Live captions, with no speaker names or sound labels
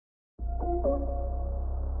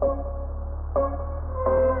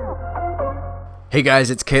Hey guys,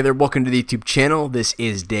 it's Kaylor. Welcome to the YouTube channel. This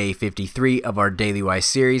is day 53 of our Daily UI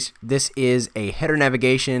series. This is a header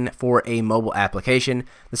navigation for a mobile application.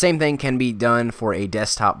 The same thing can be done for a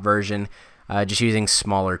desktop version, just using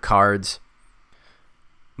smaller cards.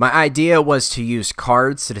 My idea was to use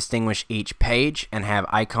cards to distinguish each page and have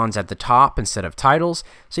icons at the top instead of titles,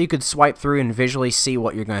 so you could swipe through and visually see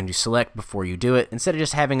what you're going to select before you do it, instead of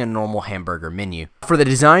just having a normal hamburger menu. For the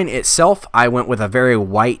design itself, I went with a very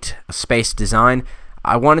white spaced design.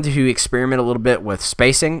 I wanted to experiment a little bit with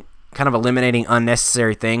spacing, kind of eliminating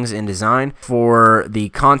unnecessary things in design. For the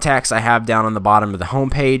contacts I have down on the bottom of the home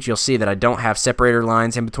page, you'll see that I don't have separator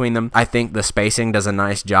lines in between them. I think the spacing does a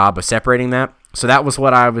nice job of separating that. So that was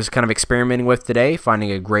what I was kind of experimenting with today, finding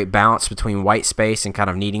a great balance between white space and kind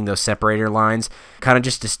of needing those separator lines, kind of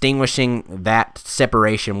just distinguishing that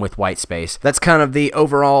separation with white space. That's kind of the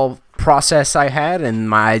overall process I had and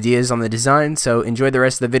my ideas on the design, so enjoy the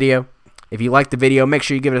rest of the video. If you liked the video, make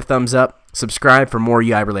sure you give it a thumbs up, subscribe for more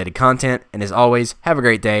UI related content, and as always, have a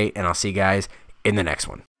great day, and I'll see you guys in the next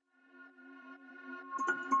one.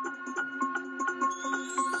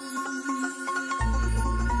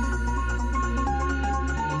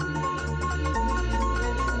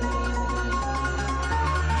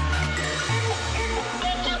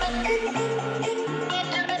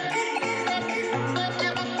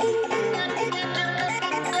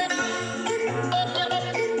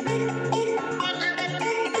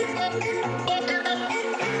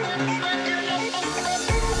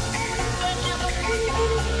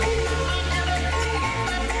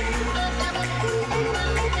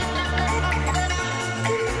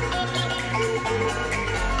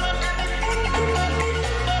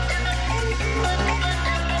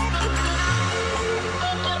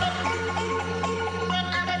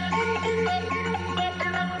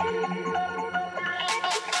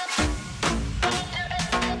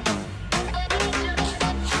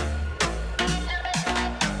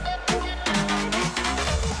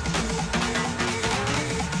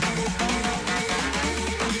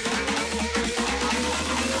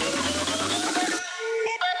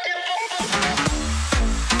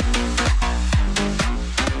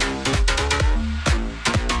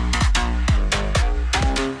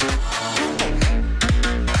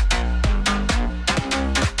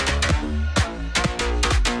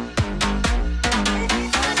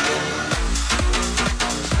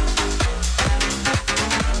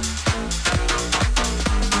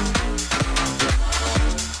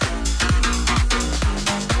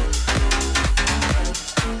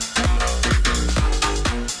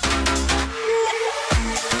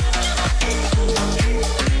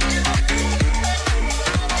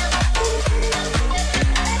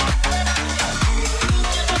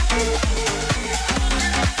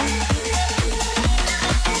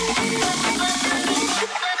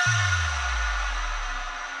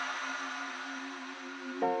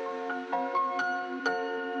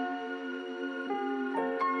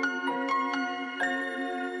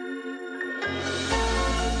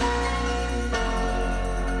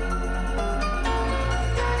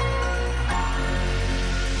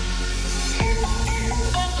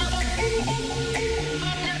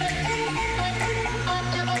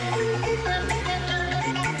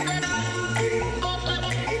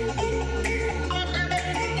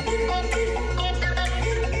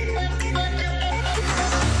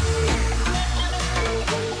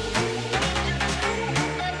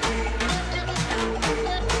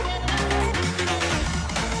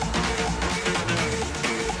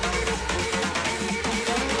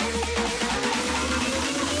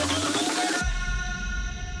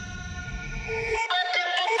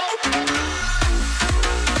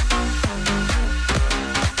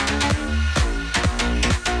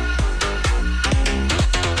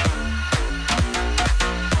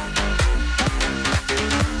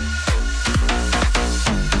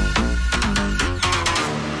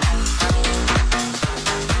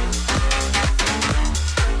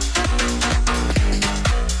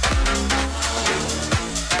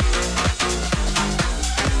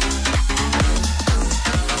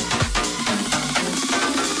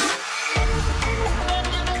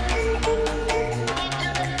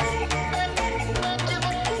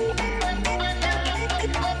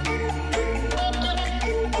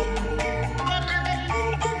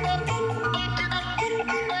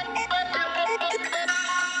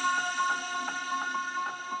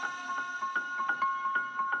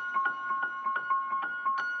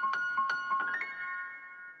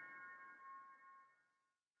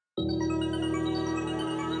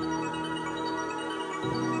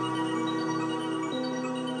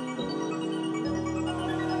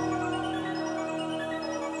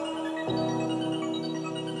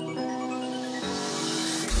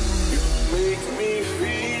 Make me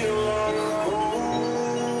feel like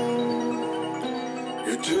home.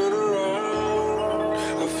 You turn around,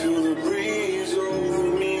 I feel the breeze over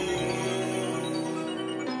me.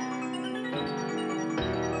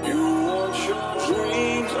 You watch your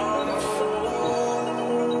dreams unfold.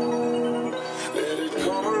 Let it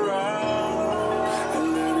come around and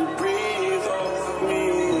let it breathe over me.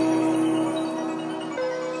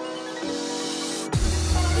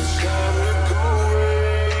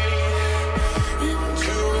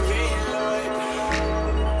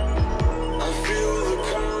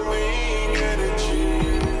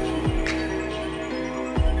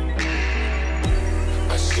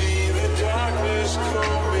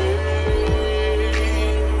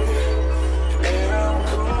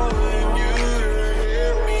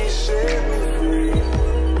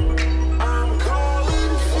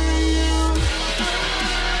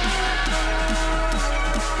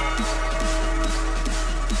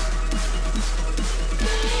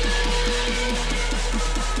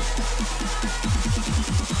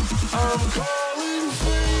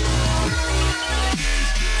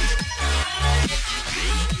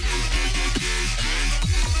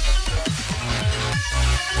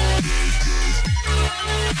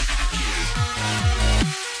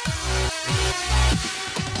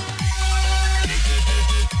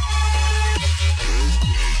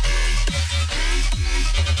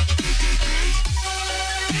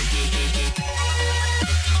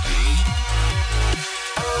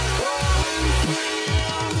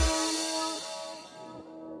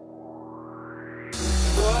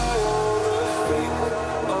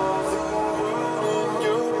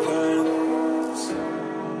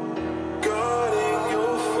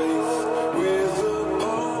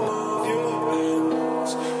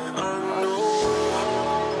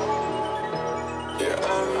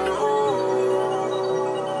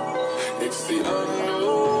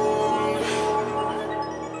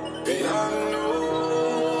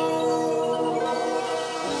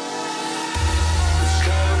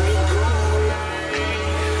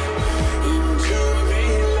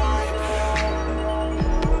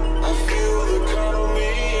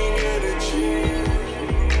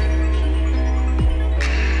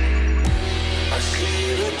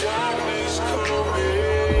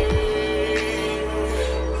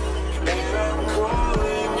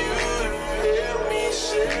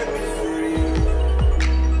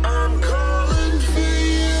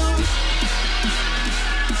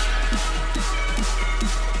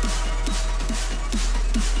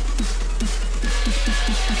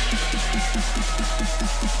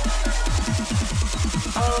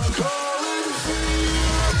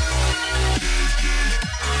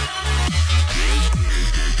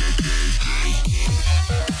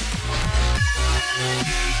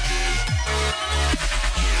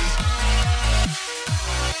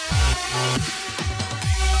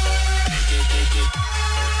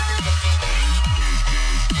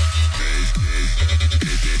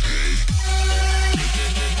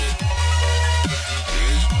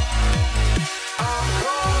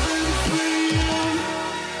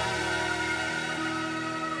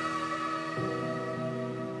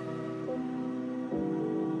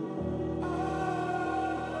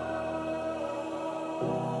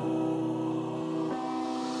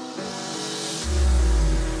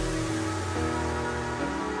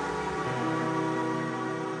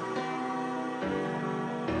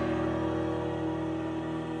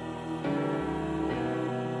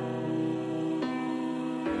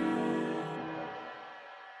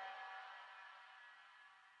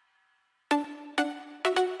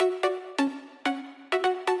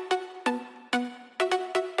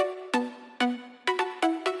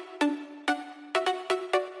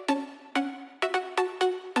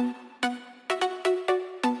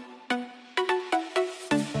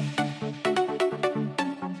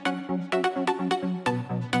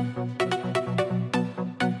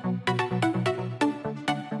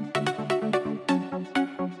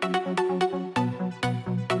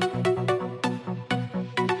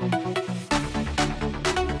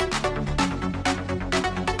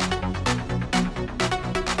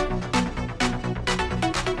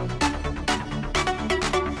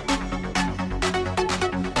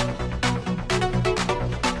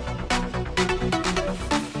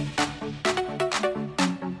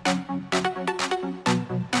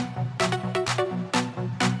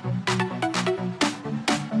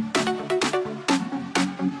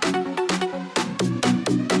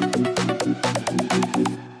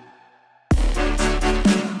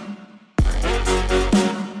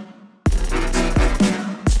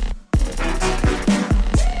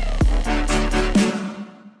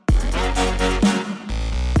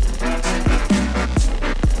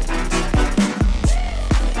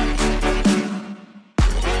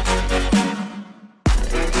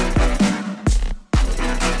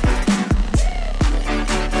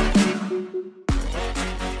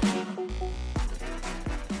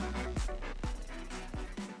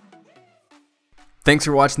 Thanks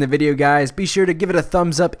for watching the video, guys. Be sure to give it a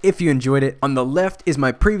thumbs up if you enjoyed it. On the left is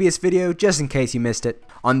my previous video, just in case you missed it.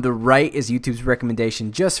 On the right is YouTube's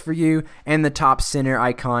recommendation just for you, and the top center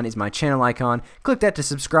icon is my channel icon. Click that to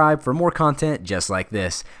subscribe for more content just like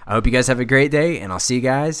this. I hope you guys have a great day, and I'll see you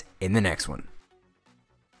guys in the next one.